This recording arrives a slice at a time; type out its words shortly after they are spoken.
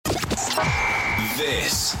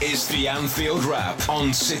This is the Anfield Wrap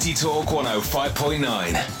on City Talk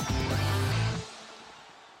 105.9.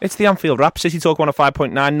 It's the Anfield Wrap, City Talk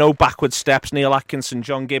 105.9, no backward steps. Neil Atkinson,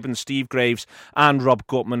 John Gibbons, Steve Graves and Rob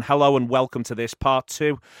Gutman. Hello and welcome to this part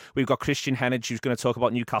two. We've got Christian Henage who's going to talk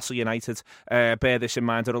about Newcastle United. Bear this in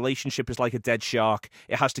mind, a relationship is like a dead shark.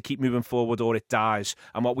 It has to keep moving forward or it dies.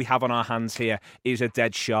 And what we have on our hands here is a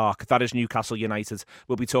dead shark. That is Newcastle United.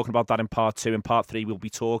 We'll be talking about that in part two. In part three, we'll be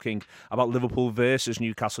talking about Liverpool versus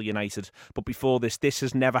Newcastle United. But before this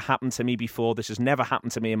has never happened to me before. This has never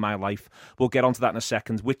happened to me in my life. We'll get onto that in a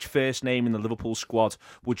second. Which first name in the Liverpool squad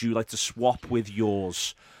would you like to swap with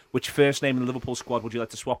yours? Which first name in the Liverpool squad would you like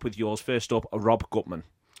to swap with yours? First up, Rob Gutman.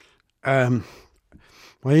 My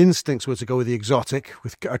instincts were to go with the exotic,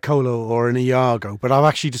 with a Colo or an Iago, but I've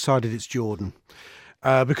actually decided it's Jordan.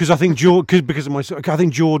 Because I think I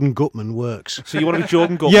think Jordan Gutman works. So you want to be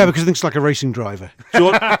Jordan Gutman? Yeah, because I think it's like a racing driver.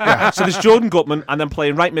 Yeah. So there's Jordan Gutman, and then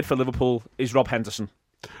playing right mid for Liverpool is Rob Henderson.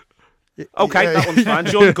 Okay, that one's fine.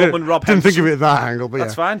 Jordan Gutman, Rob Henderson. Didn't think of it at that angle, but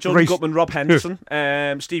that's fine. Jordan Gutman, Rob Henderson.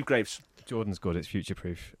 Steve Graves. Jordan's good. It's future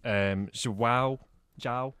proof. Joao.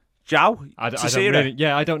 I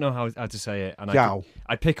don't know how to say it. And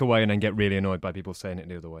I'd pick away and then get really annoyed by people saying it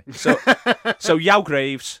the other way. So Yao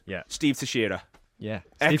Graves. Yeah. Steve Teixeira. Yeah,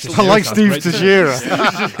 I like Steve Teixeira.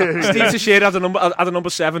 Steve Teixeira had a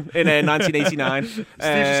number 7 in 1989. Steve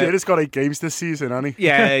Teixeira's got 8 games this season, hasn't he?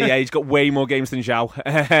 Yeah, he's got way more games than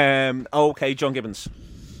Zhao. Okay, John Gibbons.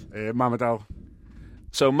 Mamadou.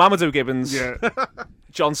 So Mamadou Gibbons. Yeah.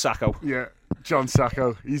 John Sacco. Yeah. John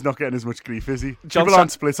Sacco. He's not getting as much grief, is he? People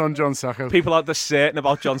aren't split on John Sacco. People aren't certain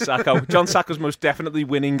about John Sacco. John Sacco's most definitely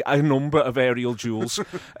winning a number of aerial duels.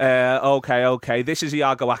 Okay. This is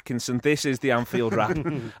Iago Atkinson. This is the Anfield Wrap.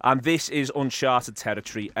 And this is uncharted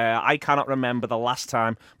territory. I cannot remember the last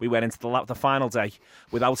time we went into the final day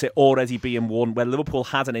without it already being won, where Liverpool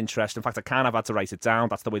had an interest. In fact, I kind of had to write it down.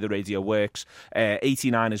 That's the way the radio works.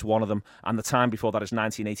 89 is one of them. And the time before that is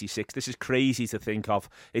 1986. This is crazy to think of.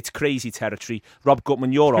 It's crazy territory. Rob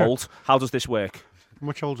Gutman, you're old. How does this work?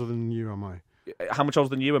 Much older than you am I? How much older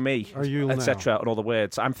than you and me? Are you etc. and all the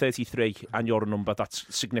words. I'm 33 and you're a number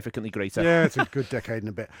that's significantly greater. Yeah, it's a good decade and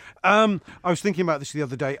a bit. I was thinking about this the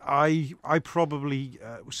other day. I probably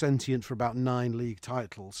was sentient for about 9 league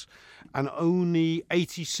titles, and only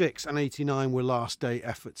 86 and 89 were last day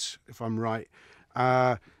efforts, if I'm right.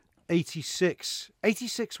 86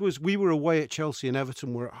 was, we were away at Chelsea and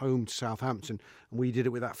Everton were at home to Southampton, and we did it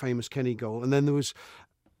with that famous Kenny goal. And then there was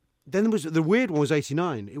the weird one was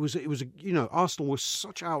 89. It was Arsenal were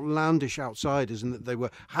such outlandish outsiders, and that they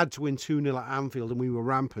had to win 2-0 at Anfield, and we were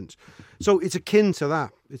rampant. So it's akin to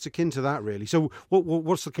that. It's akin to that, really. So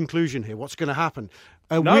what's the conclusion here? What's going to happen?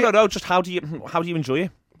 No. Just how do you enjoy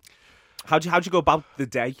it? How do you go about the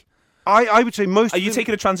day? I would say most. Are you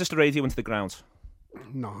taking a transistor radio into the ground?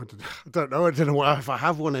 No, I don't know. I don't know if I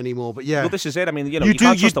have one anymore, but yeah. Well, this is it. I mean, you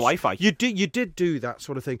can't trust the Wi-Fi. You did do that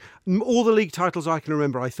sort of thing. All the league titles I can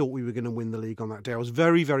remember, I thought we were going to win the league on that day. I was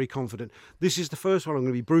very, very confident. This is the first one. I'm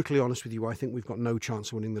going to be brutally honest with you. I think we've got no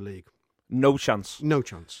chance of winning the league. No chance? No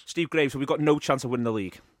chance. Steve Graves, we've got no chance of winning the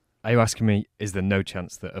league. Are you asking me, is there no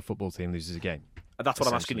chance that a football team loses a game? That's what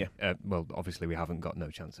I'm asking you. Well, obviously we haven't got no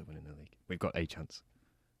chance of winning the league. We've got a chance.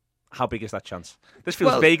 How big is that chance? This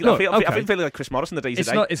feels vague. I feel like Chris Morris in the days of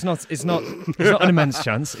day. It's not an immense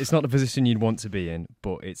chance. It's not the position you'd want to be in,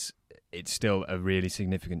 but it's still a really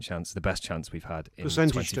significant chance. The best chance we've had in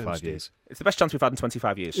 25 years. It's the best chance we've had in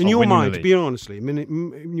 25 years. In your mind, be honestly,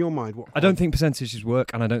 in your mind, what? I don't think percentages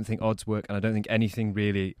work, and I don't think odds work, and I don't think anything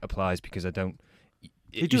really applies because I don't.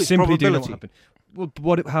 You simply do know what happened.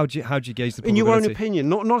 Well, how do you gauge the probability? In your own opinion,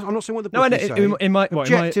 not. I'm not saying what the book is saying. In my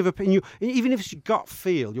objective opinion. Even if it's your gut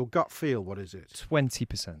feel, what is it?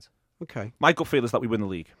 20%. Okay. My gut feel is that we win the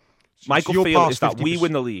league. My gut feel is that we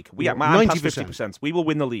win the league. I'm past 50%. We will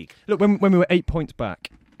win the league. Look, when we were 8 points back,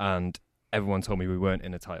 and everyone told me we weren't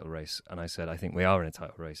in a title race, and I said I think we are in a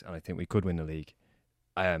title race, and I think we could win the league.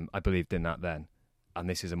 I believed in that then, and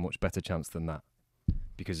this is a much better chance than that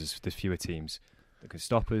because there's fewer teams that can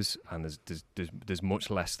stop us, and there's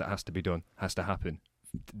much less that has to happen.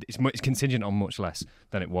 It's contingent on much less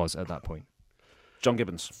than it was at that point. John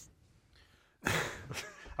Gibbons.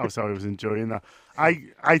 I'm sorry, I was enjoying that.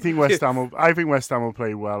 I think West Ham will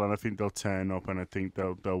play well, and I think they'll turn up, and I think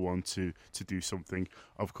they'll want to do something.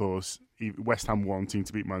 Of course, West Ham wanting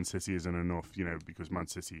to beat Man City isn't enough, because Man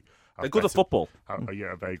City they're good at football.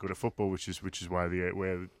 Very good at football, which is why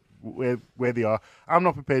where they are. I'm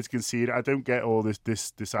not prepared to concede. I don't get all this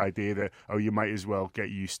idea that you might as well get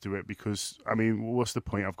used to it, because I mean, what's the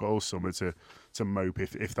point? I've got all summer to mope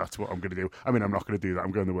if that's what I'm going to do. I mean, I'm not going to do that.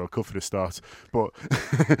 I'm going to the World Cup for the start, but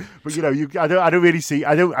I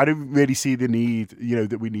don't really see the need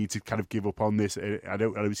that we need to kind of give up on this. I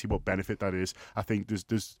don't see what benefit that is. I think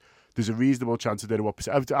there's a reasonable chance of doing what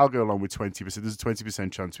percent. I'll go along with 20%. There's a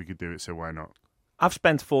 20% chance we could do it, so why not? I've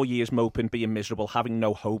spent 4 years moping, being miserable, having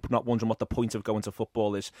no hope, not wondering what the point of going to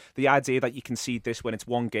football is. The idea that you concede this when it's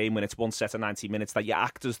one game, when it's one set of 90 minutes, that you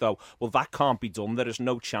act as though, well, that can't be done. There is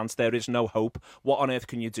no chance. There is no hope. What on earth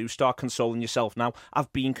can you do? Start consoling yourself now.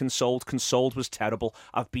 I've been consoled. Consoled was terrible.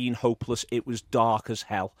 I've been hopeless. It was dark as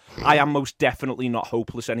hell. I am most definitely not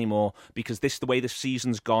hopeless anymore, because this is the way the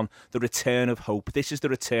season's gone. The return of hope. This is the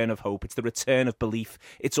return of hope. It's the return of belief.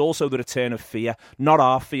 It's also the return of fear. Not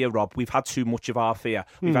our fear, Rob. We've had too much of our fear.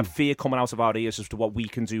 We've had fear coming out of our ears as to what we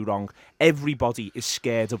can do wrong. Everybody is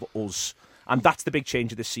scared of us. And that's the big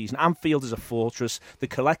change of this season. Anfield is a fortress. The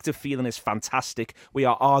collective feeling is fantastic. We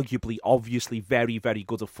are arguably, obviously, very, very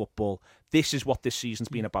good at football. This is what this season's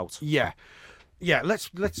been about. Yeah, let's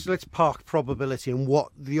park probability and what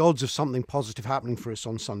the odds of something positive happening for us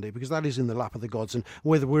on Sunday, because that is in the lap of the gods, and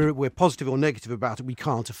whether we're positive or negative about it, we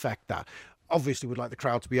can't affect that. Obviously, we'd like the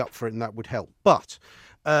crowd to be up for it, and that would help. But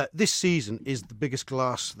this season is the biggest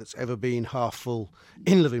glass that's ever been half full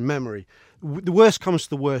in living memory. The worst comes to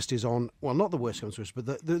the worst is on, well, not the worst comes to worst,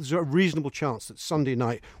 but there's a reasonable chance that Sunday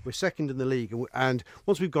night we're second in the league, and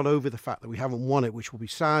once we've got over the fact that we haven't won it, which will be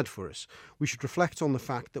sad for us, we should reflect on the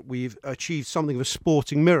fact that we've achieved something of a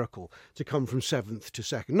sporting miracle to come from 7th to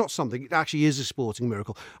 2nd. Not something, it actually is a sporting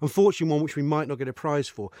miracle. Unfortunately, one which we might not get a prize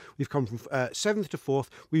for. We've come from 7th to 4th.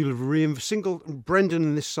 We will have Brendan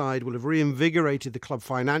and this side will have reinvigorated the club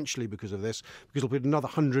financially because of this, because we'll put another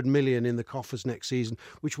 100 million in the coffers next season,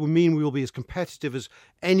 which will mean we will be as competitive as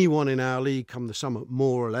anyone in our league come the summer,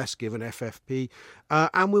 more or less, given FFP,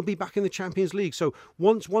 and we'll be back in the Champions League. So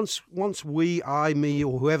once we, me,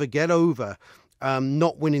 or whoever get over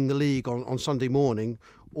not winning the league on Sunday morning,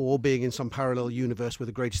 or being in some parallel universe where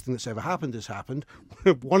the greatest thing that's ever happened has happened,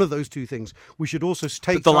 one of those two things, we should also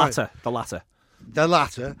take the latter. The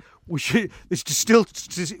latter, we should. It's still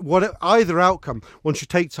what either outcome. One should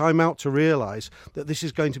take time out to realise that this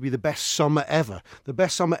is going to be the best summer ever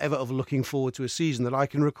of looking forward to a season that I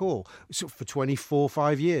can recall for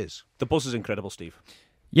 5 years. The buzz is incredible, Steve.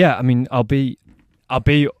 Yeah, I mean, I'll be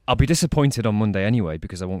disappointed on Monday anyway,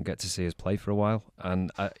 because I won't get to see us play for a while,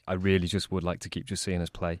 and I really just would like to keep just seeing us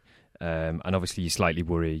play. And obviously, you slightly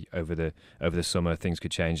worry over the summer things could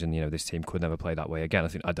change, and this team could never play that way again.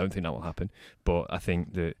 I don't think that will happen, but I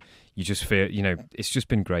think that you just feel it's just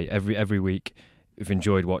been great every week. We've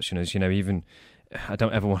enjoyed watching us. Even I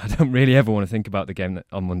don't really ever want to think about the game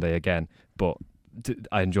on Monday again, but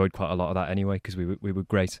I enjoyed quite a lot of that anyway, because we were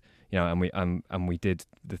great, and we did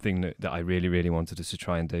the thing that I really, really wanted us to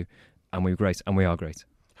try and do, and we were great, and we are great.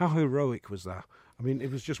 How heroic was that? I mean,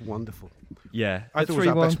 it was just wonderful. Yeah. I thought it was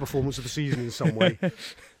our best performance of the season in some way. It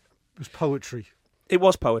was poetry. It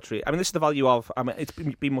was poetry. I mean, this is the value of... I mean, it's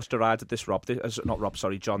been much derided, this, Rob. John.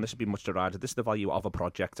 This has been much derided. This is the value of a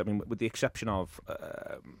project. I mean, with the exception of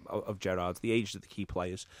Gerrard, the ages of the key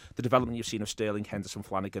players, the development you've seen of Sterling, Henderson,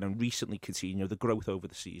 Flanagan, and recently Coutinho, the growth over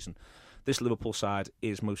the season, this Liverpool side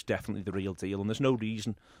is most definitely the real deal, and there's no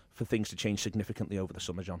reason for things to change significantly over the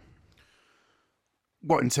summer, John.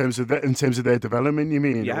 What, in terms of their development, you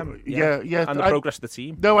mean? Yeah. And the progress of the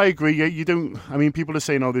team. No, I agree. Yeah, you don't. I mean, people are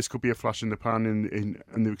saying, "Oh, this could be a flash in the pan,"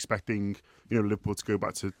 and they're expecting Liverpool to go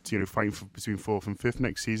back to fighting for between 4th and 5th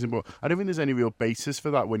next season. But I don't think there's any real basis for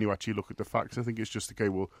that when you actually look at the facts. I think it's just okay.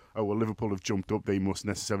 Well, Liverpool have jumped up; they must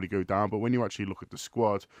necessarily go down. But when you actually look at the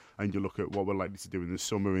squad and you look at what we're likely to do in the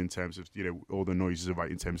summer in terms of all the noises are right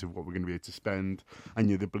in terms of what we're going to be able to spend, and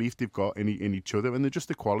the belief they've got in each other, and just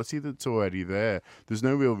the quality that's already there. There's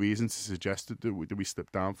no real reason to suggest that we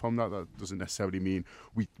slip down from that. That doesn't necessarily mean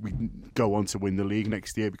we go on to win the league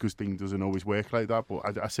next year, because things doesn't always work like that.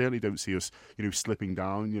 But I certainly don't see us, slipping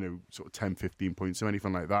down, sort of 10, 15 points or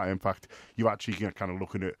anything like that. In fact, you actually kind of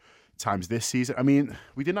looking at times this season. I mean,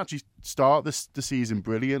 we didn't actually start the season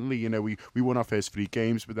brilliantly. We won our first 3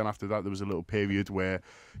 games, but then after that there was a little period where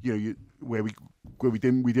where we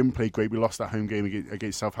didn't play great. We lost that home game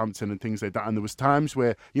against Southampton and things like that. And there was times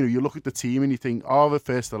where you look at the team and you think, the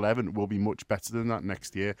first 11 will be much better than that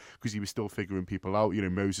next year, because he was still figuring people out.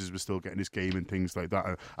 Moses was still getting his game and things like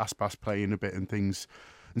that. Aspas playing a bit and things.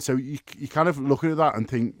 And so you kind of look at that and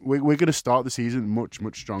think we're going to start the season much,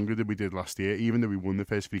 much stronger than we did last year, even though we won the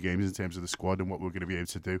first 3 games in terms of the squad and what we're going to be able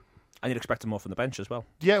to do. And you'd expect more from the bench as well.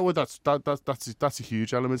 Yeah, well, that's a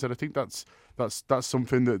huge element, and I think that's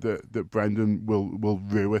something that Brendan will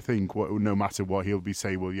rue. I think no matter what he'll be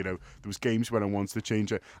saying. Well, there was games when I wanted to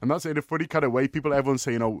change it, and that's in a funny kind of way. Everyone's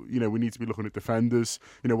saying, we need to be looking at defenders.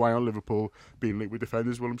 Why aren't Liverpool being linked with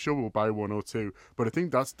defenders? Well, I'm sure we'll buy one or two, but I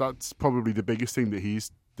think that's probably the biggest thing that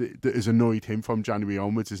has annoyed him from January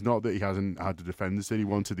onwards. Is not that he hasn't had the defenders that he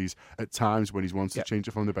wanted. He's at times when he's wanted to change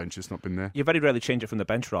it from the bench, it's not been there. You very rarely change it from the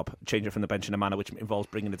bench, Rob. Change it from the bench in a manner which involves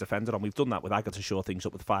bringing a defender on. We've done that with Agger to shore things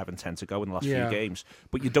up with 5 and 10 to go in the last few games.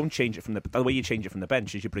 But you don't change it from the way you change it from the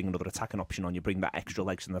bench is you bring another attacking option on. You bring that extra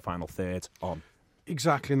legs in the final third on.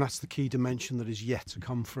 Exactly, and that's the key dimension that is yet to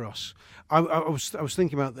come for us. I was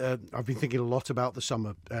thinking about. I've been thinking a lot about the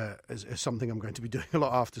summer as something I'm going to be doing a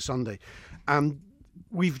lot after Sunday, and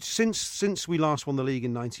we've since we last won the league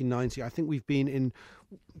in 1990. I think we've been in.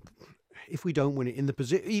 If we don't win it,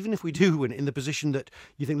 even if we do win it, in the position that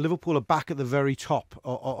you think Liverpool are back at the very top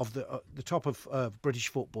of the top of British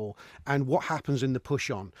football, and what happens in the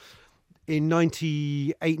push on. In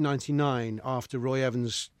 98-99, after Roy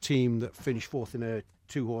Evans' team that finished fourth in a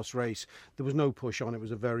 2-horse race, there was no push on. It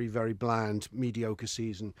was a very, very bland, mediocre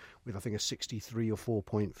season with, I think, a 63 or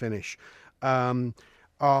 4-point finish. After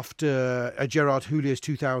Gerard Houlliers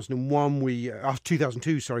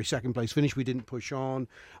 2002, second place finish, we didn't push on.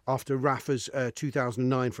 After Rafa's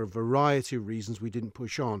 2009, for a variety of reasons, we didn't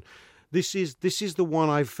push on. This is the one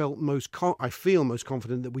I feel most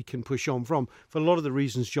confident that we can push on from, for a lot of the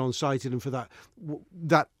reasons John cited, and for that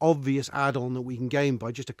obvious add-on that we can gain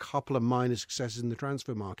by just a couple of minor successes in the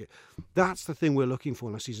transfer market. That's the thing we're looking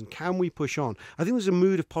for next season. Can we push on? I think there's a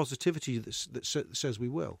mood of positivity that says we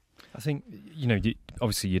will. I think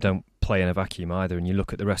obviously you don't play in a vacuum either, and you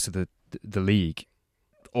look at the rest of the league.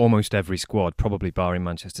 Almost every squad, probably barring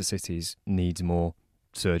Manchester City's, needs more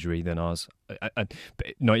surgery than ours.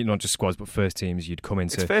 Not just squads, but first teams. You'd come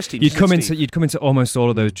into almost all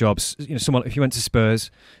of those jobs. Someone, if you went to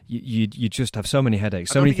Spurs, you'd just have so many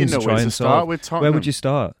headaches, so many things to try and solve. Where would you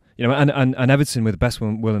start? And Everton, with the best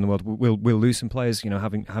will in the world, will lose some players.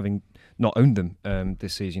 Having not owned them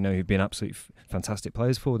this season, who've been absolutely fantastic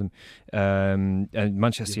players for them. And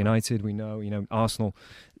Manchester United, we know. Arsenal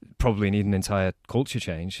probably need an entire culture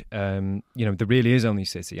change. There really is only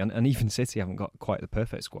City, and even City haven't got quite the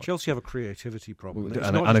perfect squad. Chelsea have a creativity problem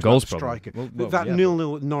and a goals problem. That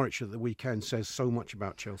 0-0 at Norwich at the weekend says so much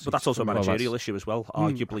about Chelsea. But that's also a managerial issue as well,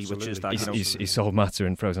 arguably, which is that he sold Mata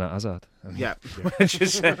and frozen out Hazard. Which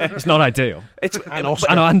is it's not ideal. And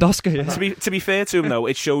Oscar. Yeah. To be fair to him, though,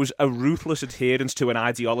 it shows a ruthless adherence to an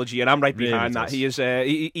ideology, and I'm right behind that. He is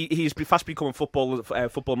he's fast becoming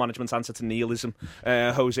football management's answer to nihilism.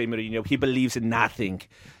 Jose Mourinho, he believes in nothing.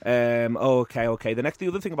 Okay. The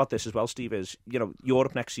other thing about this as well, Steve, is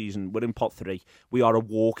Europe next season. We're in pot 3. We are a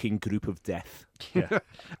walking group of death. Yeah,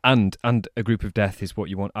 and a group of death is what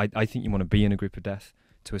you want. I think you want to be in a group of death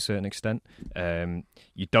to a certain extent.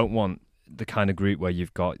 You don't want the kind of group where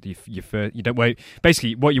you've got your first. You don't wait.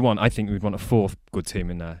 Basically, what you want, I think, we'd want a 4th good team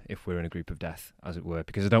in there if we're in a group of death, as it were,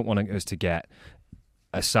 because I don't want us to get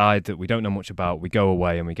a side that we don't know much about. We go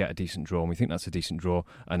away and we get a decent draw, and we think that's a decent draw,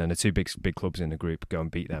 and then the 2 big clubs in the group go and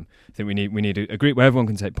beat them. I think we need a group where everyone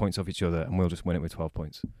can take points off each other, and we'll just win it with 12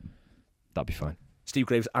 points. That'd be fine. Steve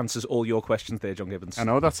Graves answers all your questions there, John Gibbons. I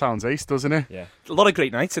know, that sounds ace, doesn't it? Yeah. A lot of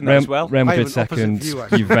great nights in there as well. Real Madrid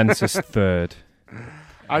 2nd, Juventus 3rd.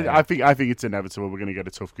 I think it's inevitable. We're going to get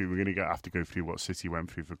a tough group. We're going to have to go through what City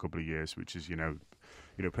went through for a couple of years, which is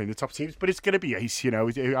playing the top teams. But it's going to be ace.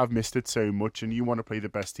 I've missed it so much, and you want to play the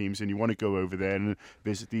best teams, and you want to go over there and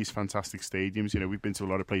visit these fantastic stadiums. We've been to a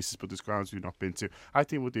lot of places, but there's grounds we've not been to. I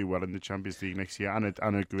think we'll do well in the Champions League next year, and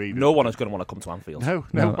I agree. No one is going to want to come to Anfield. No.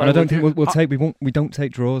 And I don't think we don't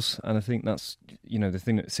take draws, and I think that's the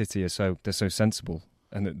thing that City are they're so sensible,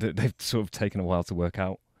 and that they've sort of taken a while to work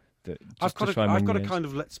out. I've got a kind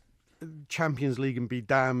of let's Champions League and be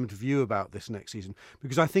damned view about this next season,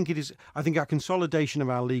 because I think our consolidation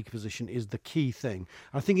of our league position is the key thing.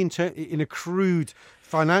 I think in a crude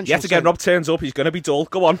financial yet again, Rob turns up, he's going to be dull.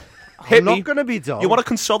 Go on. I'm not going to be dull. You want to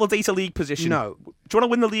consolidate a league position? No. Do you want to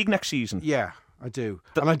win the league next season? Yeah, I do.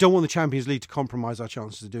 And I don't want the Champions League to compromise our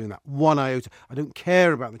chances of doing that. 1 iota. I don't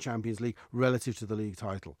care about the Champions League relative to the league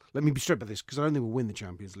title. Let me be straight about this, because I don't think we'll win the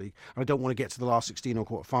Champions League. I don't want to get to the last 16 or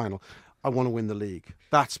quarter final. I want to win the league.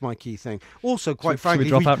 That's my key thing. Also, quite frankly,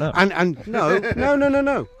 should we drop out now? And no.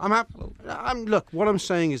 Look, what I'm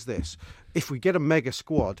saying is this: if we get a mega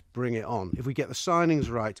squad, bring it on. If we get the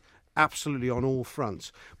signings right, absolutely on all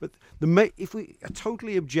fronts. But if we a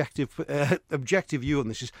totally objective view on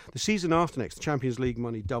this is the season after next, the Champions League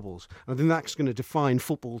money doubles. And I think that's going to define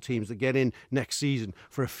football teams that get in next season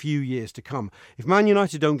for a few years to come. If Man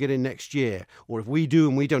United don't get in next year, or if we do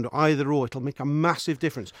and we don't, either or, it'll make a massive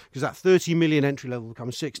difference because that 30 million entry level will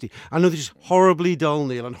become 60. I know this is horribly dull,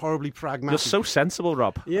 Neil, and horribly pragmatic. You're so sensible,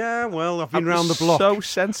 Rob. Yeah, well, I've been round the block. So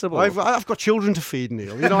sensible. I've got children to feed,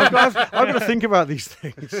 Neil. You know, I've got to think about these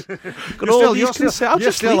things.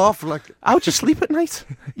 You're still off. How do you sleep at night?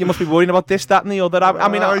 You must be worrying about this, that, and the other.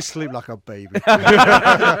 I sleep like a baby.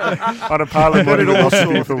 On a pile of money with lots of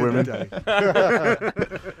people for women.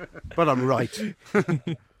 But I'm right.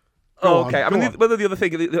 Okay, the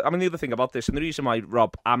other thing about this, and the reason why,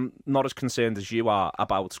 Rob, I'm not as concerned as you are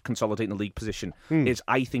about consolidating the league position, is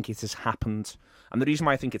I think it has happened. And the reason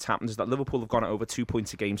why I think it's happened is that Liverpool have gone at over 2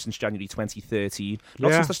 points a game since January 2013.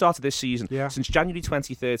 Not since the start of this season. Yeah. Since January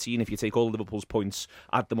 2013, if you take all Liverpool's points,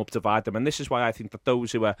 add them up, divide them. And this is why I think that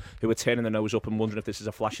those who are turning their nose up and wondering if this is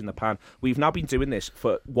a flash in the pan, we've now been doing this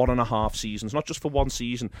for 1.5 seasons. Not just for one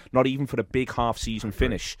season, not even for a big half-season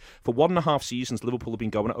finish. For 1.5 seasons, Liverpool have been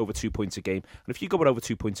going at over 2 points a game. And if you go at over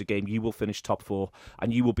 2 points a game, you will finish top 4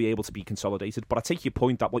 and you will be able to be consolidated. But I take your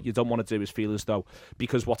point that what you don't want to do is feel as though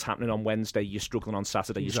because what's happening on Wednesday, you're struggling on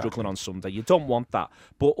Saturday, you're struggling on Sunday. You don't want that.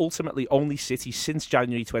 But ultimately, only City since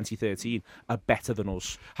January 2013 are better than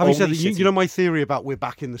us. Having said that, you know my theory about we're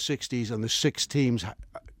back in the 60s and the 6 teams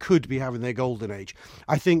could be having their golden age.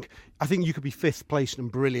 I think you could be 5th placed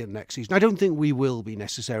and brilliant next season. I don't think we will be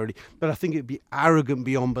necessarily, but I think it'd be arrogant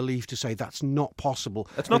beyond belief to say that's not possible.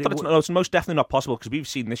 It's not that it's most definitely not possible because we've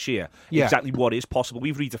seen this year exactly what is possible.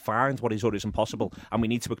 We've redefined what is or isn't possible, and we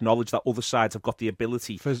need to acknowledge that other sides have got the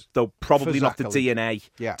ability, though probably not the DNA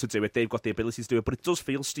to do it. They've got the ability to do it, but it does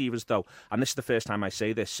feel, Steve, as though, and this is the first time I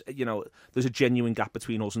say this, you know, there's a genuine gap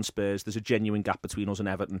between us and Spurs. There's a genuine gap between us and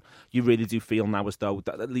Everton. You really do feel now as though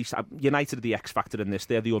that at least United are the X factor in this.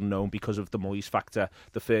 They're the unknown because of the Moyes factor,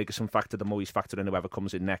 the Ferguson factor, the Moyes factor, and whoever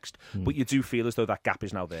comes in next. But you do feel as though that gap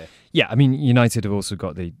is now there. Yeah, I mean, United have also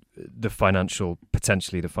got the financial,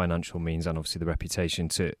 potentially the financial means, and obviously the reputation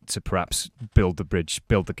to perhaps bridge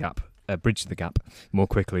the gap more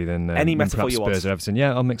quickly than any metaphor perhaps you Spurs want. or Everton.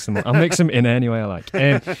 Yeah, I'll mix them in any way I like.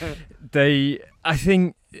 I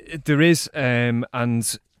think there is, and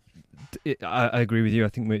I agree with you. I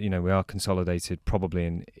think we are consolidated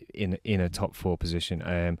probably in a top 4 position.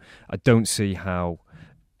 I don't see how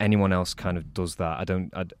anyone else kind of does that.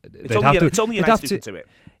 It's only United who can do it.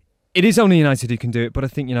 It is only United who can do it, but I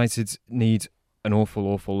think United need an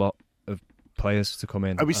awful lot of players to come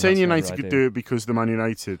in. Are we saying United could do it because they're Man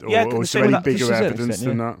United? Or is there any bigger evidence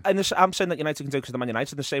than that? And I'm saying that United can do it because they're Man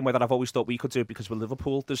United in the same way that I've always thought we could do it because we're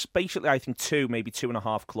Liverpool. There's basically, I think, 2, maybe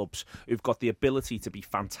 2.5 clubs who've got the ability to be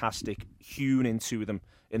fantastic, hewn into them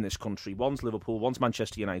in this country. One's Liverpool, one's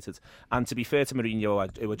Manchester United. And to be fair to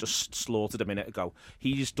Mourinho, who I just slaughtered a minute ago,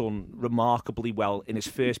 he's done remarkably well in his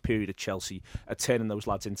first period at Chelsea at turning those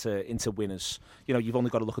lads into winners. You know, you've only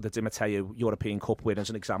got to look at the Di Matteo European Cup win as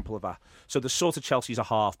an example of that. So the sort of Chelsea's a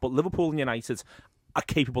half, but Liverpool and United are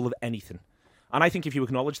capable of anything. And I think if you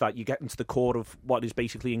acknowledge that, you get into the core of what is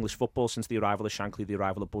basically English football since the arrival of Shankly, the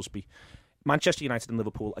arrival of Busby. Manchester United and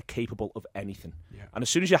Liverpool are capable of anything. Yeah. And as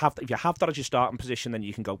soon as if you have that as your starting position, then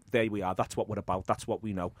you can go, there we are, that's what we're about, that's what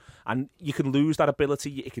we know. And you can lose that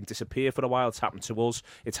ability, it can disappear for a while. It's happened to us,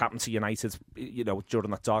 it's happened to United, you know, during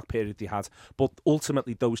that dark period they had. But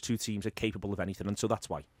ultimately, those 2 teams are capable of anything, and so that's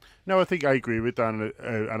why. No, I think I agree with that,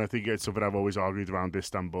 and I think it's something I've always argued around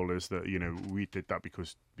Istanbul is that, you know, we did that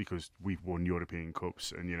because we've won European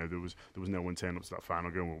Cups, and, you know, there was no one turning up to that final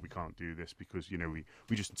going, well, we can't do this because, you know, we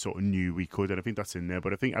just sort of knew we could, and I think that's in there.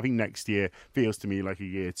 But I think next year feels to me like a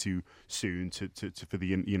year too soon for the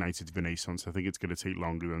United Renaissance. I think it's going to take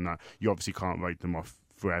longer than that. You obviously can't write them off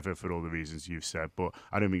forever for all the reasons you've said, but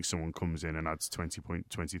I don't think someone comes in and adds 30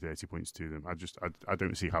 points to them. I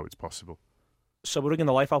don't see how it's possible. So we're wringing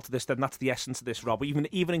the life out of this. Then that's the essence of this, Rob. Even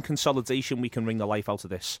in consolidation, we can wring the life out of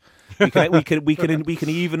this. We can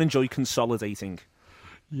even enjoy consolidating.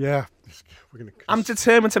 Yeah, I'm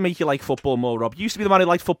determined to make you like football more, Rob. You used to be the man who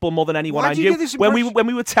liked football more than anyone. I knew. When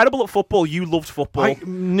we were terrible at football, you loved football.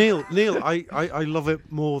 Neil, I love it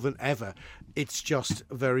more than ever. It's just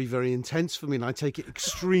very, very intense for me, and I take it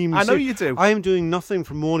extremely I know you do. I am doing nothing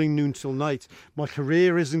from morning, noon till night. My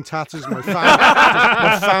career is in tatters. My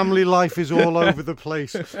family life is all over the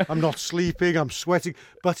place. I'm not sleeping. I'm sweating.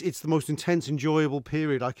 But it's the most intense, enjoyable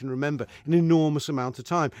period I can remember. An enormous amount of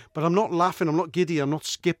time. But I'm not laughing. I'm not giddy. I'm not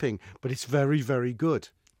skipping. But it's very, very good.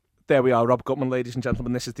 There we are, Rob Gutman, ladies and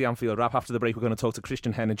gentlemen. This is the Anfield Wrap. After the break, we're going to talk to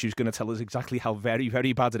Christian Hennage, who's going to tell us exactly how very,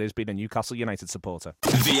 very bad it is being a Newcastle United supporter.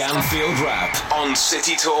 The Anfield Wrap on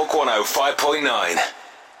City Talk 105.9.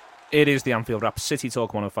 It is the Anfield Wrap, City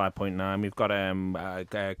Talk 105.9. We've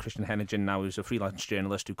got Christian Hennage in now, who's a freelance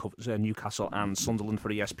journalist who covers Newcastle and Sunderland for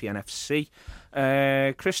ESPN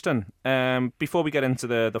FC. Christian, before we get into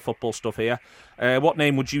the football stuff here, what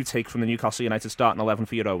name would you take from the Newcastle United starting 11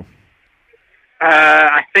 for your own?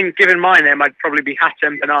 I think, given my name, I'd probably be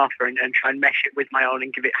Hatem Ben Arfa and try and mesh it with my own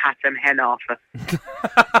and give it Hatem Hen Arfa.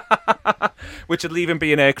 Which would leave him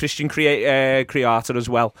being a Christian creator as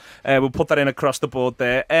well. We'll put that in across the board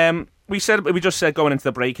there. We just said going into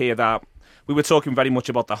the break here that we were talking very much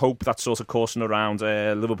about the hope that's sort of coursing around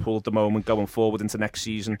Liverpool at the moment, going forward into next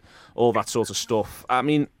season, all that sort of stuff. I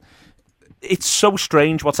mean, it's so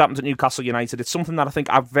strange what's happened at Newcastle United. It's something that I think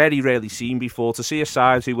I've very rarely seen before. To see a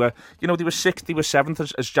side who were, they were 6th, they were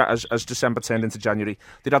 7th as December turned into January.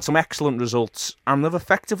 They'd had some excellent results, and they've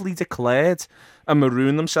effectively declared and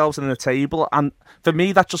marooned themselves in the table. And for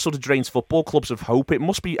me, that just sort of drains football clubs of hope. It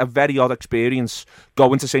must be a very odd experience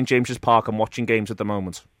going to St James's Park and watching games at the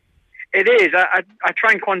moment. It is. I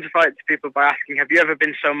try and quantify it to people by asking, have you ever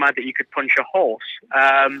been so mad that you could punch a horse?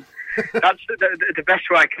 That's the best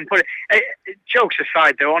way I can put it. Jokes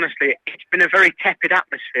aside, though, honestly, it's been a very tepid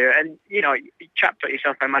atmosphere. And, chapped like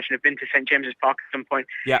yourself, I imagine, have been to St James's Park at some point.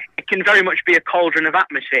 Yeah. It can very much be a cauldron of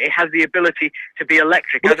atmosphere. It has the ability to be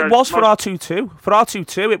electric. Well, it was for our 2-2. For our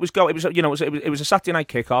 2-2, it was a Saturday night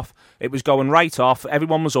kickoff. It was going right off.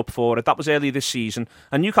 Everyone was up for it. That was earlier this season.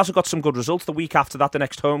 And Newcastle got some good results. The week after that, the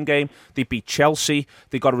next home game, they beat Chelsea.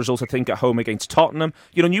 They got a result, I think, at home against Tottenham.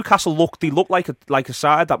 Newcastle looked like a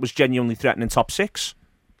side that was genuinely threatening top 6.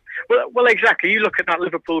 Well, exactly. You look at that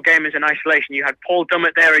Liverpool game as an isolation. You had Paul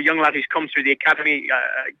Dummett there, a young lad who's come through the academy,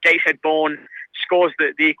 Gateshead-born, scores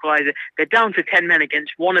the equaliser. They're down to 10 men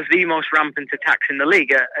against one of the most rampant attacks in the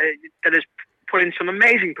league that has put in some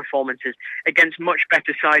amazing performances against much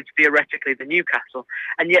better sides theoretically than Newcastle.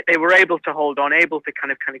 And yet they were able to hold on, able to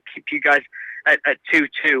kind of keep you guys at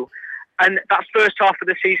 2-2. And that first half of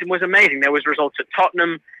the season was amazing. There was results at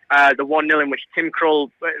Tottenham, the 1-0 in which Tim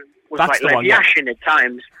Krul was That's like Yashin at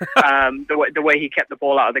times, the way he kept the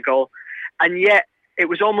ball out of the goal. And yet it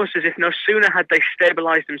was almost as if no sooner had they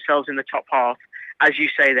stabilised themselves in the top half, as you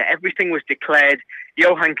say, that everything was declared.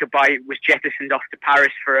 Johan Kabay was jettisoned off to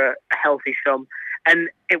Paris for a healthy sum. And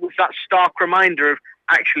it was that stark reminder of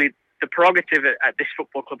actually the prerogative at this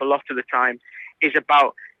football club a lot of the time is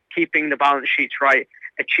about keeping the balance sheets right,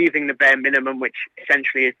 achieving the bare minimum, which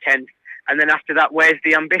essentially is 10th. And then after that, where's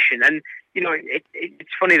the ambition? And, it's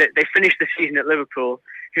funny that they finished the season at Liverpool,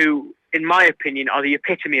 who, in my opinion, are the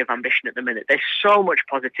epitome of ambition at the minute. There's so much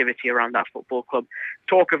positivity around that football club.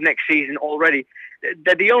 Talk of next season already.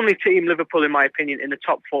 They're the only team, Liverpool, in my opinion, in the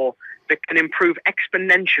top 4 that can improve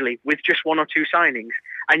exponentially with just 1 or 2 signings.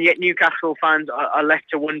 And yet Newcastle fans are left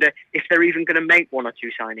to wonder if they're even going to make 1 or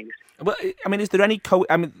 2 signings. Well, I mean, is there any...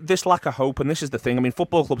 this lack of hope, and this is the thing. I mean,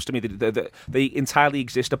 football clubs, to me, they entirely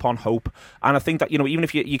exist upon hope. And I think that, even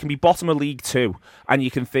if you can be bottom of League 2 and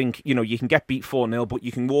you can think, you can get beat 4-0, but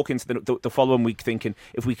you can walk into the following week thinking,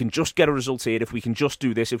 if we can just get a result here, if we can just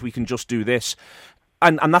do this, if we can just do this...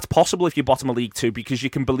 And that's possible if you're bottom of League 2, because you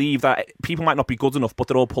can believe that people might not be good enough, but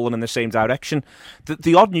they're all pulling in the same direction.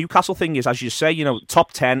 The odd Newcastle thing is, as you say,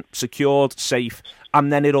 top 10, secured, safe,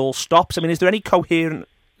 and then it all stops. I mean, is there any coherent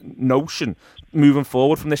notion moving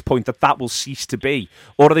forward from this point that will cease to be?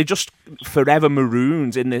 Or are they just forever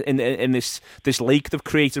marooned in this lake they've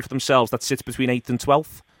created for themselves that sits between 8th and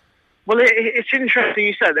 12th? Well, it's interesting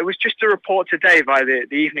you said. There was just a report today by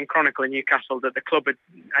the Evening Chronicle in Newcastle that the club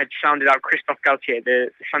had sounded out Christophe Galtier, the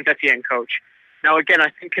Saint-Etienne coach. Now, again, I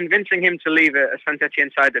think convincing him to leave a Saint-Etienne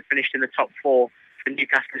side that finished in the top 4 for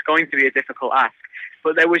Newcastle is going to be a difficult ask.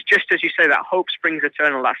 But there was just, as you say, that hope springs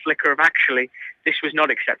eternal, that flicker of actually this was not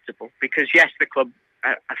acceptable. Because, yes, the club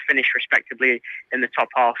have finished respectably in the top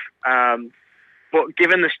half. But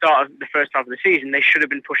given the start of the first half of the season, they should have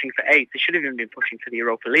been pushing for 8th. They should have even been pushing for the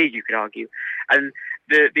Europa League, you could argue. And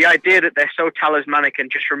the idea that they're so talismanic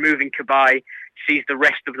and just removing Kabay sees the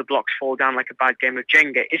rest of the blocks fall down like a bad game of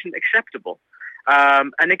Jenga isn't acceptable.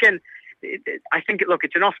 And again, I think,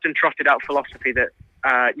 it's an often trotted out philosophy that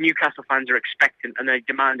Newcastle fans are expectant and they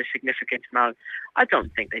demand a significant amount. I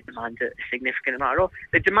don't think they demand a significant amount at all.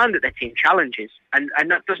 They demand that their team challenges. And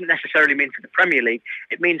that doesn't necessarily mean for the Premier League.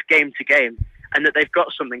 It means game to game. And that they've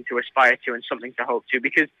got something to aspire to and something to hope to.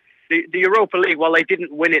 Because the Europa League, while they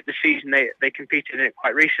didn't win it the season they competed in it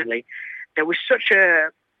quite recently, there was such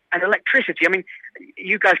a and electricity. I mean,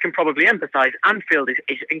 you guys can probably empathise. Anfield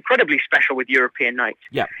is incredibly special with European nights.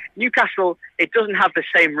 Yeah. Newcastle, it doesn't have the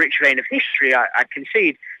same rich vein of history, I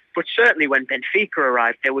concede, but certainly when Benfica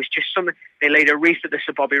arrived, there was just something. They laid a wreath at the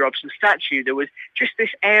Sir Bobby Robson statue. There was just this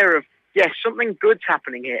air of, yes, something good's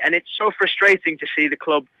happening here. And it's so frustrating to see the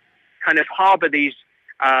club kind of harbour these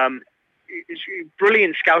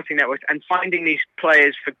brilliant scouting networks and finding these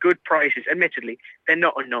players for good prices. Admittedly, they're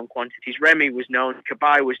not unknown quantities. Remy was known,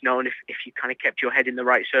 Cabaye was known if you kind of kept your head in the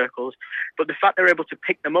right circles. But the fact they're able to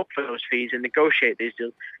pick them up for those fees and negotiate these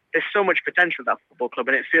deals, there's so much potential at that football club,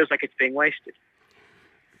 and it feels like it's being wasted.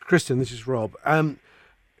 Christian, this is Rob.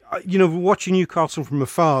 Watching Newcastle from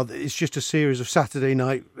afar, it's just a series of Saturday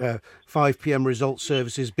night 5 p.m. results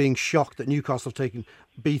services being shocked that Newcastle have taken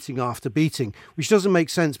beating after beating, which doesn't make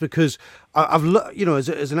sense because I've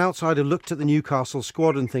as an outsider looked at the Newcastle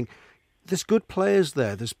squad and think there's good players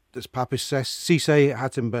there. There's Papis Cisse,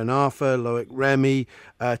 Hatem Ben Arfa, Loic Remy,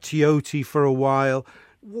 Tiote for a while.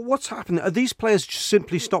 What's happened? Are these players just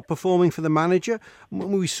simply stopped performing for the manager?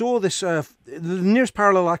 When we saw this, the nearest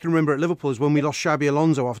parallel I can remember at Liverpool is when we lost Xabi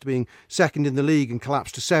Alonso after being second in the league and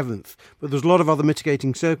collapsed to seventh. But there's a lot of other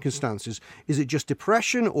mitigating circumstances. Is it just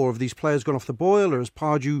depression, or have these players gone off the boil, or has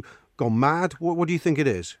Pardew gone mad? What do you think it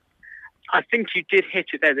is? I think you did hit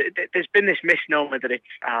it there. There's been this misnomer that it's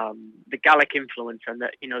the Gallic influence and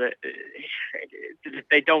that, that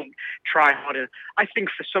they don't try harder. I think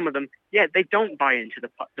for some of them, they don't buy into the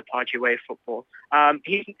Pardew way of football.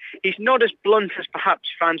 He's not as blunt as perhaps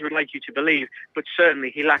fans would like you to believe, but certainly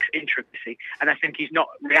he lacks intricacy, and I think he's not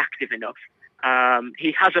reactive enough.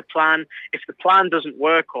 He has a plan. If the plan doesn't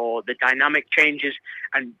work or the dynamic changes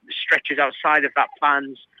and stretches outside of that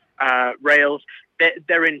plan's rails,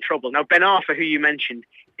 they're in trouble. Now, Ben Arfa, who you mentioned,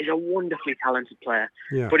 is a wonderfully talented player,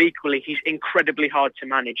 but equally he's incredibly hard to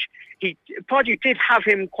manage. Pardew did have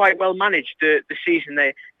him quite well managed the season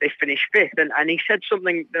they finished fifth, and he said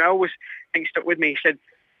something that I always think stuck with me. He said,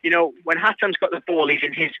 when Hatem's got the ball, he's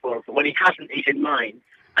in his world, but when he hasn't, he's in mine,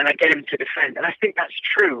 and I get him to defend. And I think that's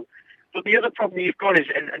true. But the other problem you've got is,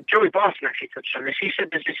 and Joey Barton actually touched on this, he said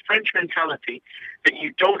there's this French mentality that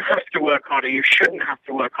you don't have to work hard, or you shouldn't have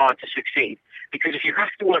to work hard to succeed. Because if you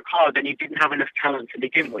have to work hard, then you didn't have enough talent to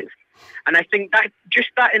begin with. And I think that just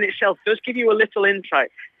that in itself does give you a little insight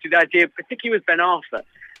to the idea, particularly with Ben Arfa,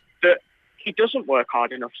 that he doesn't work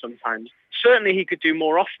hard enough sometimes. Certainly he could do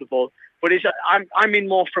more off the ball, but I mean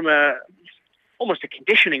more from almost a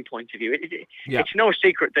conditioning point of view. It's no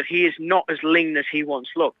secret that he is not as lean as he once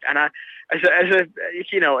looked. And as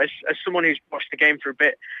someone who's watched the game for a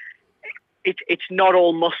bit, it's not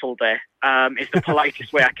all muscle there. Is the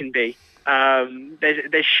politest way I can be.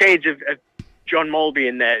 There's shades of John Molby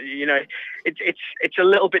in there. It's a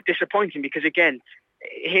little bit disappointing because, again,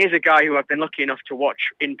 here's a guy who I've been lucky enough to watch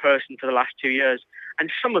in person for the last 2 years,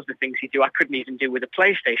 and some of the things he do I couldn't even do with a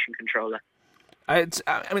PlayStation controller.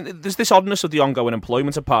 There's this oddness of the ongoing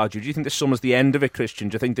employment of Pardew. Do you think this summer's the end of it, Christian?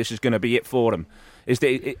 Do you think this is going to be it for him? Is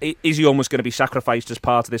he almost going to be sacrificed as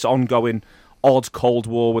part of this ongoing odd Cold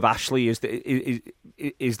War with Ashley? Is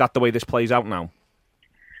that the way this plays out now?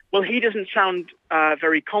 Well, he doesn't sound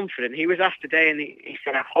very confident. He was asked today, and he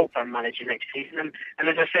said, "I hope I'm managing next season." And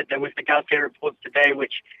as I said, there was the Galtier reports today,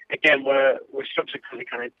 which again were subsequently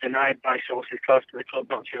kind of denied by sources close to the club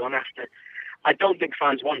not too long after. I don't think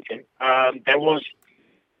fans want him. There was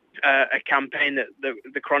a campaign that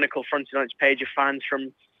the Chronicle fronted on its page of fans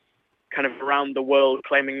from kind of around the world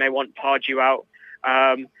claiming they want Pardew out.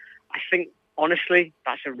 I think, honestly,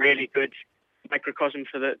 that's a really good microcosm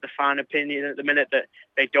for the fan opinion at the minute, that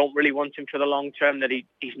they don't really want him for the long term, that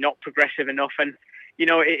he's not progressive enough. And,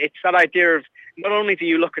 it's that idea of not only do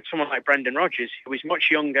you look at someone like Brendan Rodgers, who is much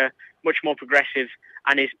younger, much more progressive,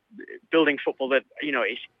 and is building football that,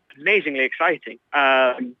 is amazingly exciting.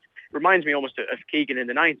 Reminds me almost of Keegan in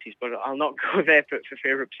the 90s, but I'll not go there for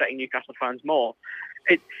fear of upsetting Newcastle fans more.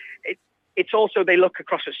 It's also they look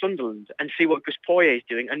across at Sunderland and see what Gus Poyet is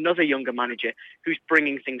doing, another younger manager who's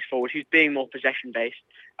bringing things forward, who's being more possession-based.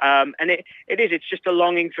 And it's just a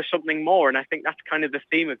longing for something more, and I think that's kind of the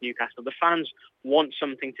theme of Newcastle. The fans want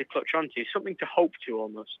something to clutch onto, something to hope to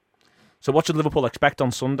almost. So what should Liverpool expect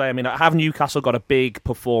on Sunday? I mean, have Newcastle got a big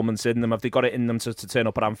performance in them? Have they got it in them to turn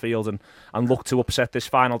up at Anfield and look to upset this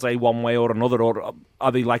final day one way or another? Or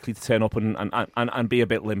are they likely to turn up and be a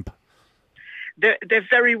bit limp? They're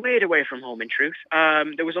very weird away from home, in truth.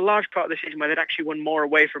 There was a large part of the season where they'd actually won more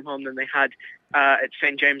away from home than they had at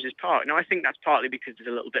St James's Park. Now, I think that's partly because there's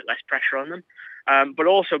a little bit less pressure on them, but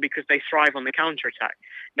also because they thrive on the counter-attack.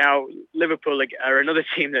 Now, Liverpool are another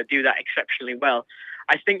team that do that exceptionally well.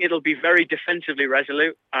 I think it'll be very defensively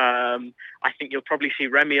resolute. I think you'll probably see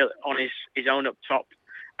Remy on his own up top,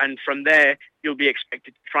 and from there you'll be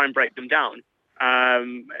expected to try and break them down.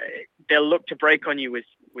 They'll look to break on you with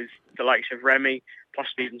the likes of Remy,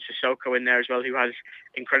 possibly even Sissoko in there as well, who has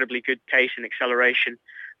incredibly good pace and acceleration.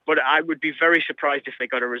 But I would be very surprised if they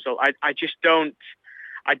got a result. I just don't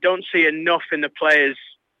see enough in the players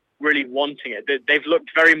really wanting it. They've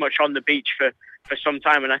looked very much on the beach for some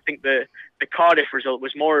time, and I think the Cardiff result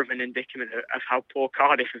was more of an indictment of how poor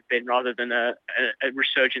Cardiff have been rather than a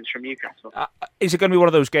resurgence from Newcastle. Is it going to be one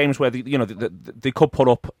of those games where they could put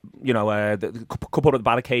up, could put up the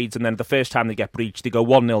barricades, and then the first time they get breached, they go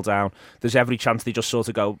 1-0 down. There's every chance they just sort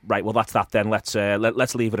of go, right, well that's that then. Let's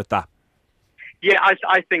leave it at that. Yeah,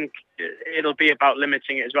 I think it'll be about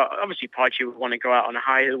limiting it as well. Obviously, Pardew would want to go out on a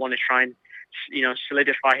high. He'll want to try and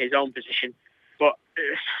solidify his own position. But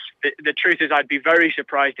the truth is, I'd be very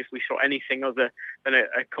surprised if we saw anything other than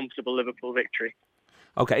a comfortable Liverpool victory.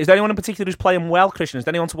 Okay, is there anyone in particular who's playing well, Christian? Is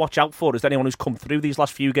there anyone to watch out for? Is there anyone who's come through these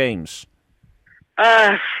last few games?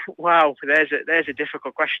 Wow, there's a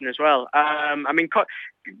difficult question as well. I mean,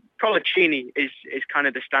 Colaccini is kind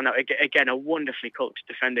of the standout. Again, a wonderfully coached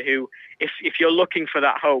defender who, if you're looking for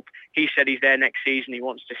that hope, he said he's there next season, he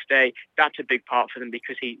wants to stay. That's a big part for them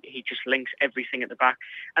because he just links everything at the back.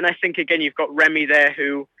 And I think, again, you've got Remy there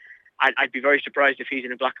who I'd be very surprised if he's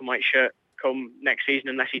in a black and white shirt come next season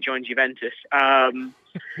unless he joins Juventus. And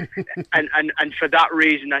for that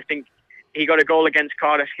reason, I think he got a goal against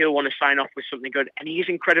Cardiff. He'll want to sign off with something good. And he's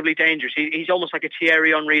incredibly dangerous. He's almost like a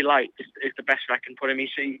Thierry Henry light, is the best I can put him. He's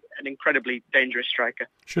an incredibly dangerous striker.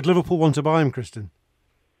 Should Liverpool want to buy him, Kristen?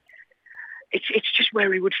 It's just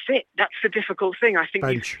where he would fit. That's the difficult thing. I think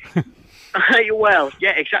bench. Well,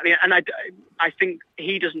 yeah, exactly. And I think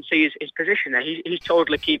he doesn't see his position there. He's told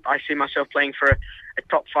L'Équipe, I see myself playing for a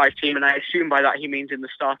top 5 team, and I assume by that he means in the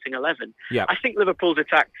starting 11. Yeah. I think Liverpool's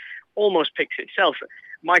attack almost picks itself.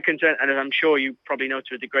 My concern, and as I'm sure you probably know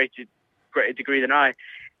to a greater degree than I,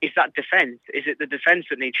 is that defence. Is it the defence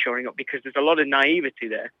that needs shoring up? Because there's a lot of naivety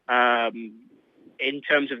there in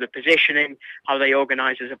terms of the positioning, how they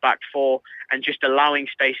organise as a back four, and just allowing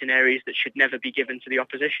space in areas that should never be given to the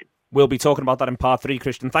opposition. We'll be talking about that in part 3,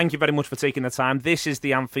 Christian. Thank you very much for taking the time. This is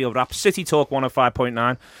the Anfield Wrap, City Talk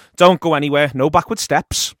 105.9. Don't go anywhere, no backward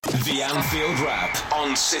steps. The Anfield Wrap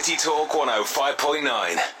on City Talk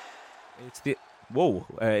 105.9.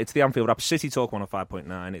 It's the Anfield Wrap, City Talk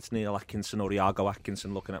 105.9. It's Neil Atkinson or Iago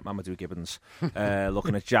Atkinson looking at Mamadou Gibbons,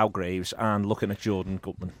 looking at Joe Graves and looking at Jordan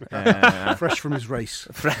Gutman. Fresh from his race.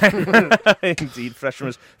 Indeed, fresh from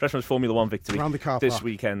his Formula 1 victory around the car this park.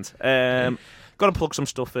 Weekend. Got to plug some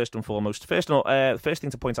stuff first and foremost. First thing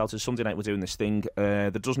to point out is Sunday night we're doing this thing. There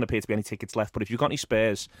doesn't appear to be any tickets left, but if you've got any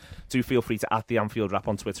spares, do feel free to @ the Anfield Wrap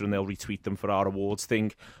on Twitter and they'll retweet them for our awards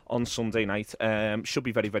thing on Sunday night. Should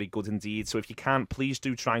be very, very good indeed. So if you can, please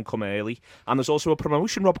do try and come early. And there's also a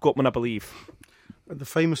promotion, Rob Gutman, I believe. At the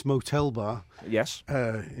famous motel bar, yes,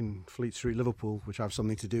 in Fleet Street, Liverpool, which I have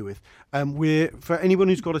something to do with. For anyone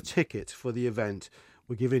who's got a ticket for the event,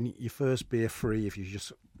 we're giving your first beer free if you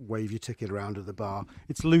just wave your ticket around at the bar.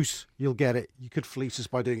 It's loose, you'll get it. You could fleece us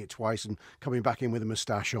by doing it twice and coming back in with a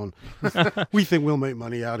moustache on. We think we'll make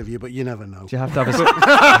money out of you, but you never know. Do you have to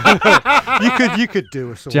have you could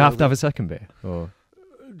do us. Do you have to have a second beer? Or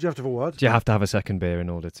do you have to have a what? Do you have to have a second beer in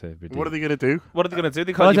order to redeem? What are they going to do? What are they going to do?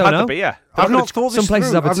 They can't. You've had the beer. I've not thought this Some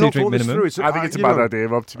places through. have a 2-drink minimum. I think it's a bad idea,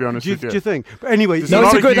 Rob, to be honest with you. Do you think? But anyway, No,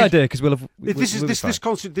 it's a great idea because we'll have.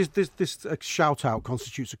 This shout out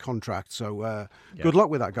constitutes a contract. So good luck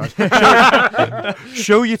with that, guys.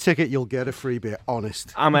 Show your ticket, you'll get a free beer.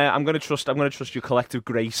 Honest. I'm going to trust your collective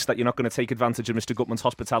grace that you're not going to take advantage of Mr. Gutman's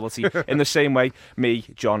hospitality in the same way me,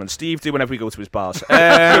 John, and Steve do whenever we go to his bars.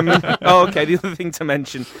 Okay, the other thing to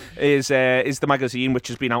mention is the magazine, which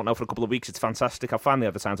has been out now for a couple of weeks. It's fantastic. I finally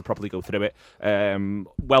had the time to properly go through it.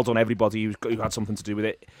 Well done, everybody who had something to do with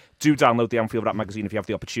it. Do download the Anfield Wrap magazine if you have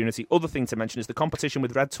the opportunity. Other thing to mention is the competition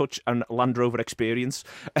with Red Touch and Land Rover Experience,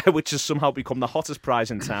 which has somehow become the hottest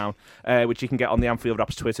prize in town, which you can get on the Anfield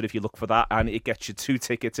Wrap's Twitter if you look for that, and it gets you 2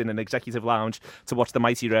 tickets in an executive lounge to watch the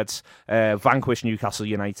Mighty Reds vanquish Newcastle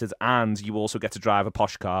United, and you also get to drive a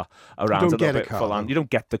posh car around a little bit for land. You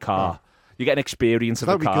don't get the car. You get an experience of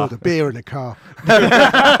That'd the be car. good. A beer in a car.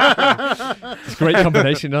 It's a great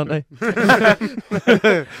combination, aren't they?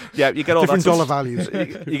 Yeah, you get all Different that dollar values.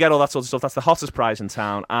 You get all that sort of stuff. That's the hottest prize in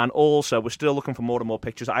town. And also, we're still looking for more and more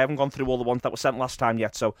pictures. I haven't gone through all the ones that were sent last time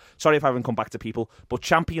yet, so sorry if I haven't come back to people. But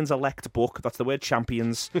Champions Elect Book, that's the word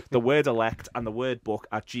champions, the word elect, and the word book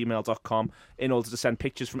at gmail.com in order to send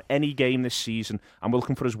pictures from any game this season. And we're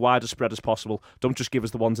looking for as wide a spread as possible. Don't just give us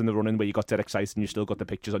the ones in the running where you got dead excited and you still got the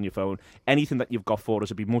pictures on your phone. Anything that you've got for us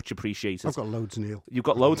would be much appreciated. I've got loads, Neil. You've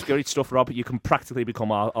got loads of great stuff, Rob. You can practically become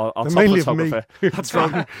our top Mainly of photographer. me. That's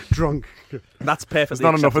right. Drunk. That's perfectly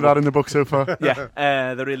There's not enough of acceptable. that in the book so far.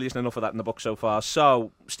 Yeah, there really isn't enough of that in the book so far.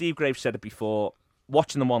 So, Steve Graves said it before.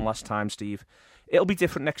 Watching them one last time, Steve, it'll be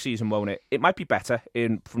different next season, won't it? It might be better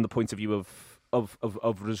from the point of view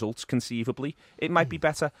of results, conceivably. It might be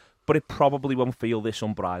better, but it probably won't feel this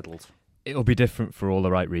unbridled. It'll be different for all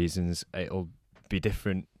the right reasons. It'll be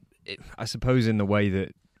different, I suppose, in the way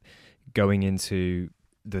that going into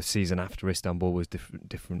the season after Istanbul was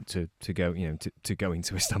different to going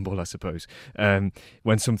to Istanbul, I suppose.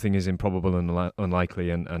 When something is improbable and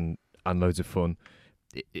unlikely and loads of fun,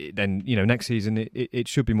 then next season it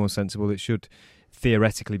should be more sensible. It should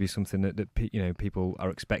theoretically be something that people are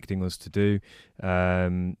expecting us to do.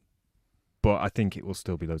 But I think it will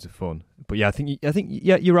still be loads of fun. But yeah, I think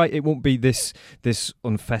you're right. It won't be this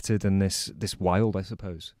unfettered and this wild, I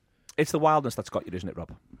suppose. It's the wildness that's got you, isn't it,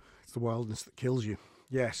 Rob? It's the wildness that kills you.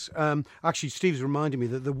 Yes. Actually, Steve's reminded me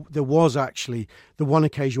that there was actually the one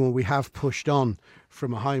occasion where we have pushed on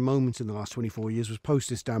from a high moment in the last 24 years was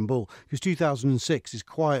post-Istanbul. Because 2006 is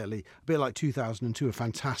quietly, a bit like 2002, a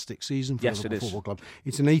fantastic season for Liverpool Football Club.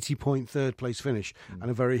 It's an 80-point third-place finish and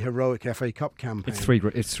a very heroic FA Cup campaign. It's three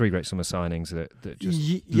great summer signings that just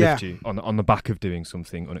lift you on the back of doing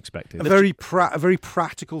something unexpected. A very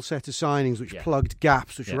practical set of signings which plugged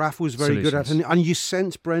gaps, which Rafa was very good at. And you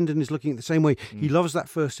sense Brendan is looking at the same way. He loves that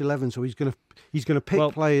first 11, so he's going to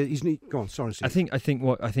pick players. Go on, sorry, Steve. I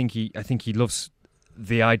think he loves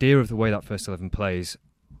the idea of the way that first 11 plays.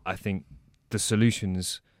 I think the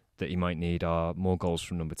solutions that he might need are more goals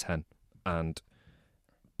from number 10 and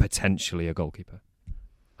potentially a goalkeeper.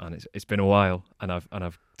 And it's been a while, and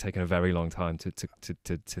I've taken a very long time to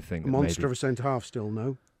think. A monster of a centre half, still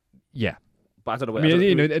no. Yeah, but I don't know. I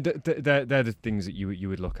mean, they're the things that you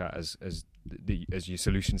would look at as your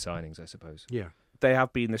solution signings, I suppose. Yeah. They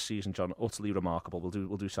have been this season, John, utterly remarkable. We'll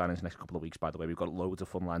do signings next couple of weeks, by the way. We've got loads of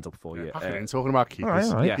fun lined up for you. Talking about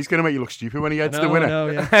keepers. All right. Yeah. He's going to make you look stupid when he heads the winner.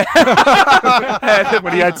 Yeah.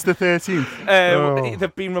 When he heads the 13th.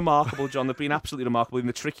 They've been remarkable, John. They've been absolutely remarkable. In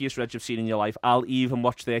the trickiest Reds you've seen in your life. I'll even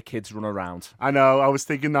watch their kids run around. I know. I was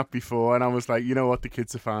thinking that before, and I was like, you know what? The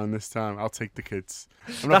kids are fine this time. I'll take the kids.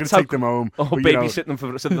 I'm not going to take them home. Oh, babysit them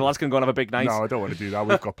so the lads can go and have a big night. No, I don't want to do that.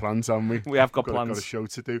 We've got plans, haven't we? We have got plans. Got a show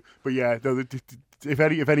to do. But yeah, if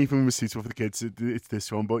anything was suitable for the kids, it's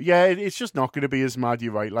this one. But yeah, it's just not going to be as mad.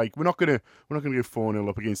 You're right. Like we're not going to go 4-0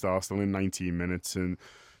 up against Arsenal in 19 minutes, and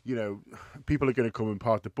people are going to come and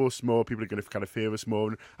park the bus more. People are going to kind of fear us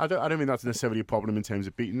more. I don't think that's necessarily a problem in terms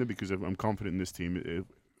of beating them because I'm confident in this team.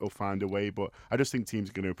 It'll find a way, but I just think teams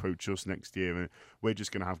are going to approach us next year, and we're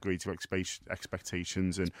just going to have greater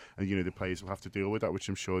expectations, and the players will have to deal with that, which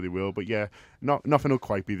I'm sure they will. But yeah, nothing will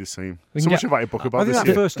quite be the same. Someone should write a book about this.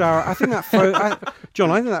 I think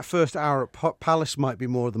that first hour at Palace might be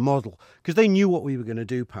more of the model because they knew what we were going to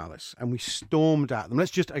do, Palace, and we stormed at them. Let's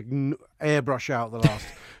just airbrush out the last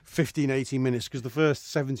 15-18 minutes because the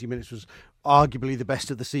first 70 minutes was arguably the best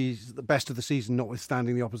of the season,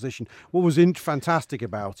 notwithstanding the opposition. What was fantastic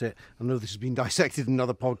about it, I know this has been dissected in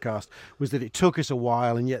another podcast, was that it took us a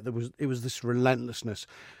while, and yet it was this relentlessness.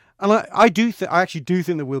 And I actually do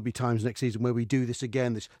think there will be times next season where we do this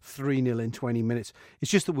again, this 3-0 in 20 minutes. It's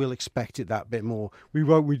just that we'll expect it that bit more. We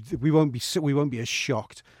won't be as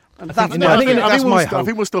shocked. And I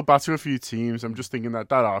think we'll still batter a few teams. I'm just thinking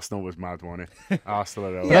that Arsenal was mad, wasn't it?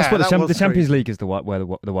 Arsenal. That's what the Champions League is. The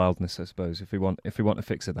wildness, I suppose. If we want to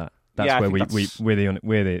fix it, that's where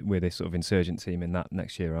we're the sort of insurgent team in that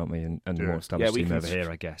next year, aren't we? And the more established team over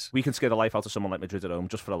here, I guess. We can scare the life out of someone like Madrid at home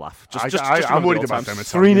just for a laugh. I'm worried about them.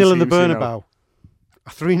 3-0 in the Bernabeu.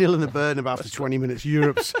 3-0 in the Bernabeu after 20 minutes.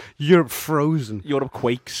 Europe frozen. Europe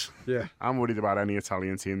quakes. Yeah. I'm worried about any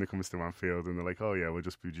Italian team that comes to Anfield and they're like, oh yeah, we'll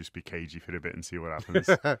just be cagey for a bit and see what happens.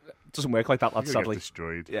 It doesn't work like that, lad, You're sadly. get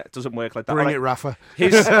destroyed. Yeah, it doesn't work like that. Bring All it, Rafa.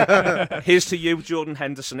 Here's to you, Jordan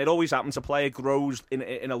Henderson. It always happens. A player grows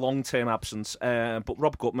in a long-term absence. But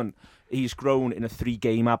Rob Gutman, he's grown in a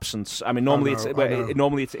 3-game absence. I mean, normally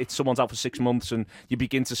it's someone's out for 6 months, and you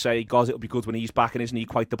begin to say, God, it'll be good when he's back, and isn't he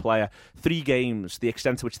quite the player? 3 games, the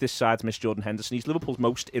extent to which this side's missed Jordan Henderson. He's Liverpool's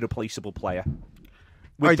most irreplaceable player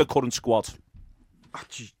with the current squad.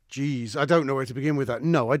 Jeez, I don't know where to begin with that.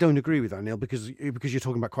 No, I don't agree with that, Neil, because you're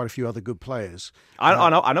talking about quite a few other good players. I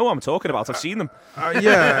know what I'm talking about. I've seen them.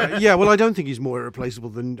 Yeah. Well, I don't think he's more irreplaceable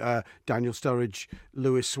than Daniel Sturridge,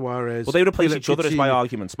 Luis Suarez. Well, they replace each other. Is my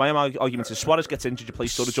argument. My argument is Suarez gets injured, you play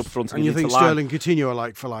Sturridge up front, and you think Sterling, Coutinho are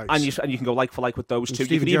like for like, and you can go like for like with those two.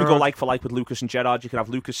 You can even go like for like with Lucas and Gerrard. You can have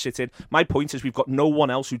Lucas sit in. My point is we've got no one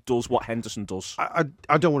else who does what Henderson does. I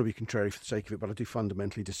don't want to be contrary for the sake of it, but I do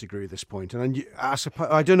fundamentally disagree with this point. And I suppose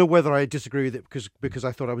I don't know whether I disagree with it because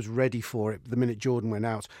I thought I was ready for it the minute Jordan went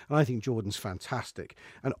out. And I think Jordan's fantastic.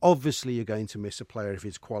 And obviously you're going to miss a player of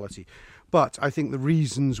his quality. But I think the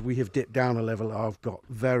reasons we have dipped down a level have got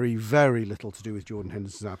very, very little to do with Jordan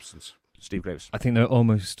Henderson's absence. Steve Graves. I think they're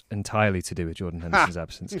almost entirely to do with Jordan Henderson's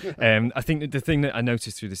absence. I think the thing that I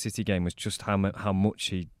noticed through the City game was just how much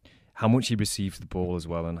he received the ball as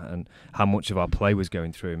well, and how much of our play was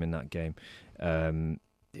going through him in that game.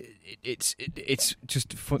 He's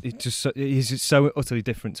just so utterly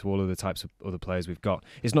different to all of the types of other players we've got.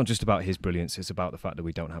 It's not just about his brilliance; it's about the fact that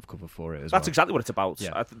we don't have cover for it. That's exactly what it's about.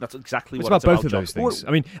 Yeah. That's exactly what it's about. Both of those things.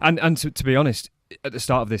 I mean, and to be honest, at the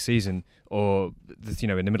start of this season, or in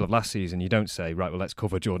the middle of last season, you don't say, right, well, let's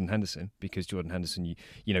cover Jordan Henderson, because Jordan Henderson,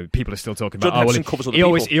 people are still talking about.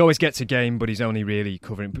 He always gets a game, but he's only really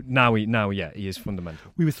covering. But now he is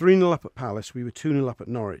fundamental. We were 3-0 up at Palace. We were 2-0 up at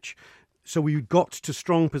Norwich. So we got to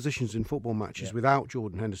strong positions in football matches without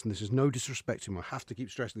Jordan Henderson. This is no disrespect to him. I have to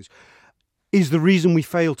keep stressing this. Is the reason we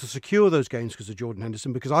failed to secure those games because of Jordan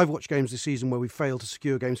Henderson? Because I've watched games this season where we failed to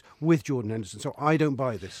secure games with Jordan Henderson. So I don't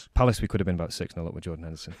buy this. Palace, we could have been about 6-0 up with Jordan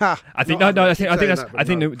Henderson. I think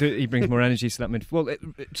he brings more energy to that midfield. Well,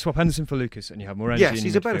 swap Henderson for Lucas, and you have more energy. Yes, in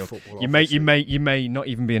he's your a better midfield. footballer. You may not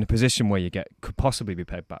even be in a position where could possibly be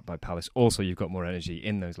paid back by Palace. Also, you've got more energy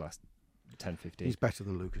in those last 10-15. He's better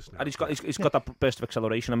than Lucas now. And he's got that burst of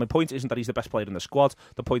acceleration. And my point isn't that he's the best player in the squad.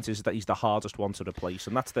 The point is that he's the hardest one to replace,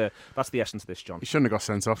 and that's the essence of this, John. He shouldn't have got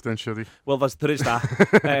sent off then, should he? Well, there is that.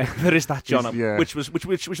 There is that, John. Which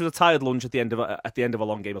was a tired lunge at the end of a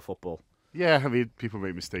long game of football. Yeah, I mean, people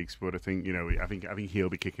make mistakes, but I think I think he'll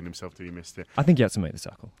be kicking himself that he missed it. I think he had to make the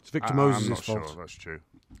tackle. It's Victor Moses' fault. I'm not sure that's true.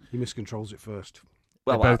 He miscontrols it first.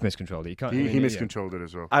 Well, they both miscontrolled it. He miscontrolled it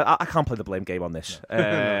as well. I can't play the blame game on this.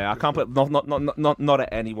 I can't play not at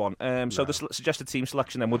anyone. So the suggested team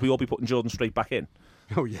selection then, would we all be putting Jordan straight back in?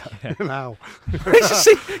 Oh yeah. Now. I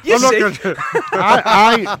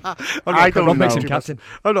don't know. Captain.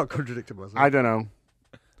 I'm not contradicting myself. I don't know.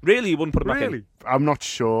 Really, you wouldn't put it back in? I'm not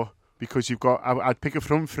sure, because you've got. I'd pick a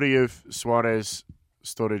front three of Suarez,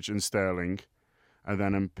 Sturridge, and Sterling, and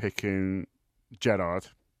then I'm picking Gerrard.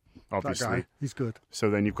 Obviously, that guy, he's good. So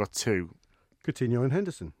then you've got 2, Coutinho and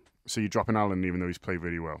Henderson. So you're dropping Allen, even though he's played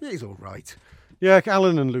really well. Yeah, he's all right. Yeah,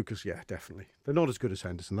 Allen and Lucas. Yeah, definitely. They're not as good as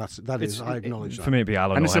Henderson. I acknowledge that. For me, it'd be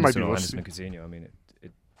Allen Henderson or might Henderson be or Coutinho. I mean,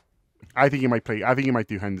 I think he might play. I think he might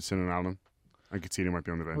do Henderson and Allen, and Coutinho might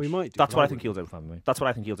be on the bench. Well, he might do. That's what I think he'll do. That's what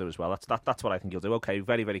I think he'll do as well. That's what I think he'll do. Okay,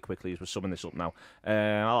 very, very quickly as we're summing this up now.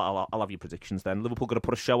 I'll have your predictions then. Liverpool going to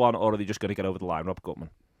put a show on, or are they just going to get over the line? Rob Gutman.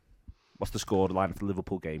 What's the score line of the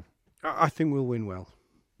Liverpool game? I think we'll win well.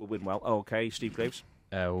 We'll win well. Okay, Steve Graves.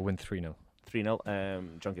 We'll win 3-0.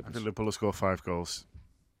 3-0. John Gibbons. I think Liverpool will score 5 goals.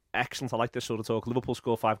 Excellent. I like this sort of talk. Liverpool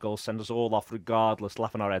score 5 goals, send us all off regardless,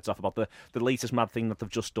 laughing our heads off about the latest mad thing that they've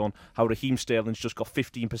just done, how Raheem Sterling's just got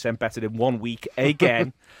 15% better in 1 week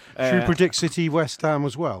again. Should we predict City West Ham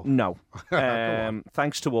as well? No.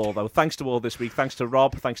 Thanks to all, though. Thanks to all this week. Thanks to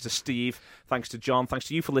Rob. Thanks to Steve. Thanks to John. Thanks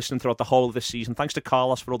to you for listening throughout the whole of this season. Thanks to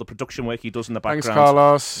Carlos for all the production work he does in the background. Thanks,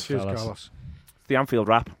 Carlos. Cheers, Carlos. The Anfield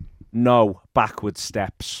Wrap. No backward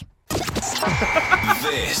steps.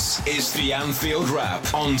 This is the Anfield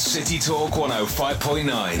Wrap on City Talk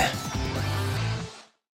 105.9.